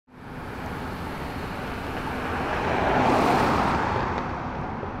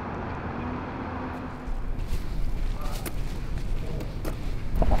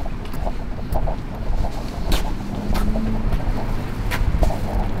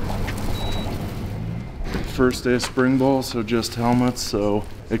first day of spring ball, so just helmets, so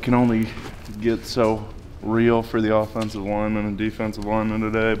it can only get so real for the offensive lineman and defensive lineman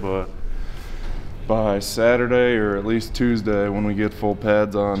today, but by Saturday or at least Tuesday when we get full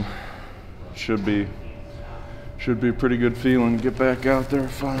pads on, should be a pretty good feeling to get back out there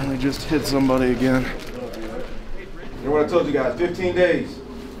and finally just hit somebody again. You know what I told you guys, 15 days,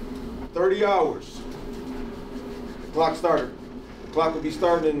 30 hours. The clock started. The clock will be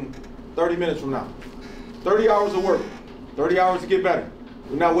starting in 30 minutes from now. 30 hours of work, 30 hours to get better.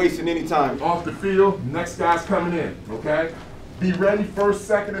 We're not wasting any time. Off the field, next guy's coming in, okay? Be ready, first,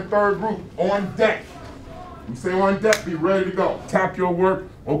 second, and third group, on deck. We say on deck, be ready to go. Tap your work,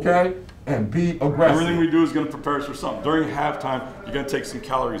 okay? And be aggressive. Everything we do is going to prepare us for something. During halftime, you're going to take some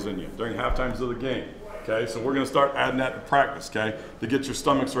calories in you. During halftimes of the game, okay? So we're going to start adding that to practice, okay? To get your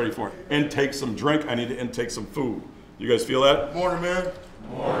stomachs ready for it. Intake some drink. I need to intake some food. You guys feel that? Morning, man.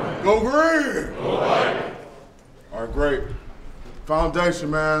 Morning. Go green. Go white. All right, great.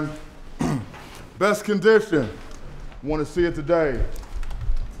 Foundation, man. Best condition. Want to see it today.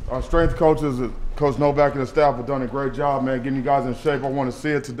 Our strength coaches, Coach Novak and the staff have done a great job, man, getting you guys in shape. I want to see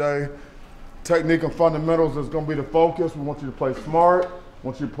it today. Technique and fundamentals is going to be the focus. We want you to play smart. We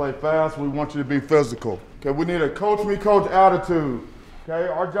want you to play fast. We want you to be physical. Okay, we need a coach me coach attitude. Okay,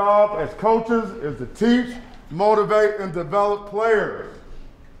 our job as coaches is to teach, motivate, and develop players.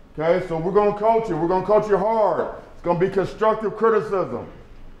 Okay, so we're going to coach you. We're going to coach you hard. It's going to be constructive criticism.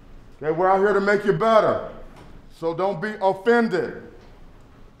 Okay, we're out here to make you better. So don't be offended.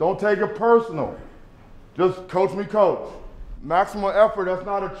 Don't take it personal. Just coach me coach. Maximum effort, that's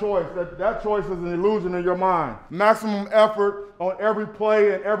not a choice. That choice is an illusion in your mind. Maximum effort on every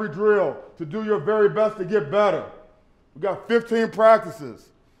play and every drill to do your very best to get better. We got 15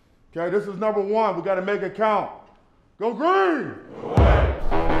 practices. Okay, this is number one. We got to make it count. Go green!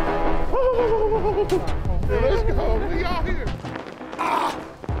 Let's go. We out here.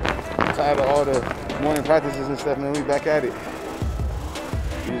 Tired of all the morning practices and stuff, man. We back at it.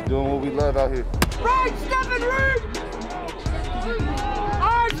 We just doing what we love out here. Right, step and read.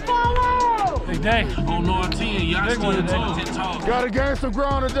 Arch follow. Big day on North 10. Y'all still talking. Got to gain some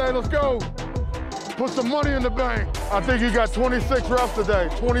ground today. Let's go. Put some money in the bank. I think you got 26 reps today.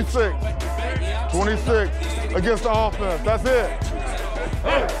 26. 26 against the offense. That's it.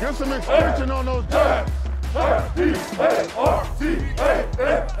 Get some extension on those jabs.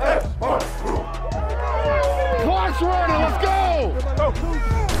 Clock's running. Let's go.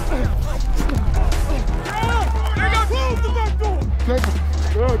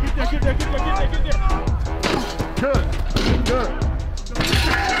 Get there. Good.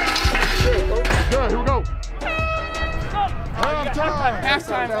 Here we go.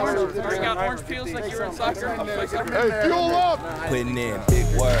 Halftime. Bring out orange peels like you were in soccer. Hey, fuel up. Putting in big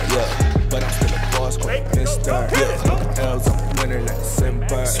work, yeah. But I'm still a boss, convinced her. L's, I'm a winner like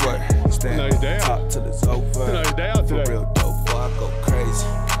December. Swear, stand top till it's over. For real dope, boy, I go crazy.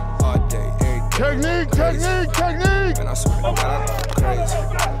 All day, every day. Technique. And I swear to God, I go crazy.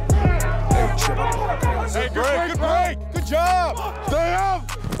 Every trip, I go crazy. Hey, good break. Good job. Stay up.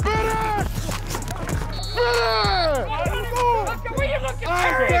 Finish. Where you looking at?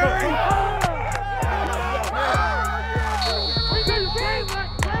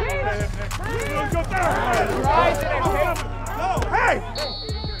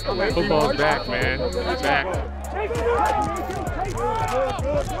 Football's back, man. It's back.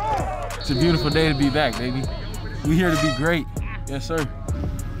 It's a beautiful day to be back, baby. We here to be great. Yes, sir.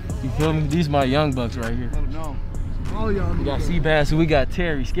 You feel me? These my young bucks right here. All young. We got Seabass and we got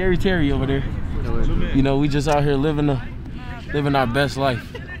Terry, Scary Terry over there. You know, we just out here living our best life.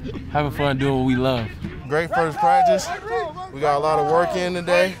 Having fun doing what we love. Great first practice. We got a lot of work in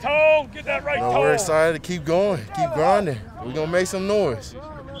today. Get that right toe. We're excited to keep going, keep grinding. We're gonna make some noise.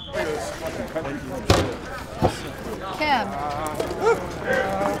 Cam.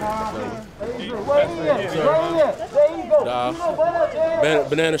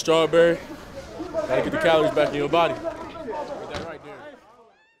 Banana strawberry. Gotta get the calories back in your body.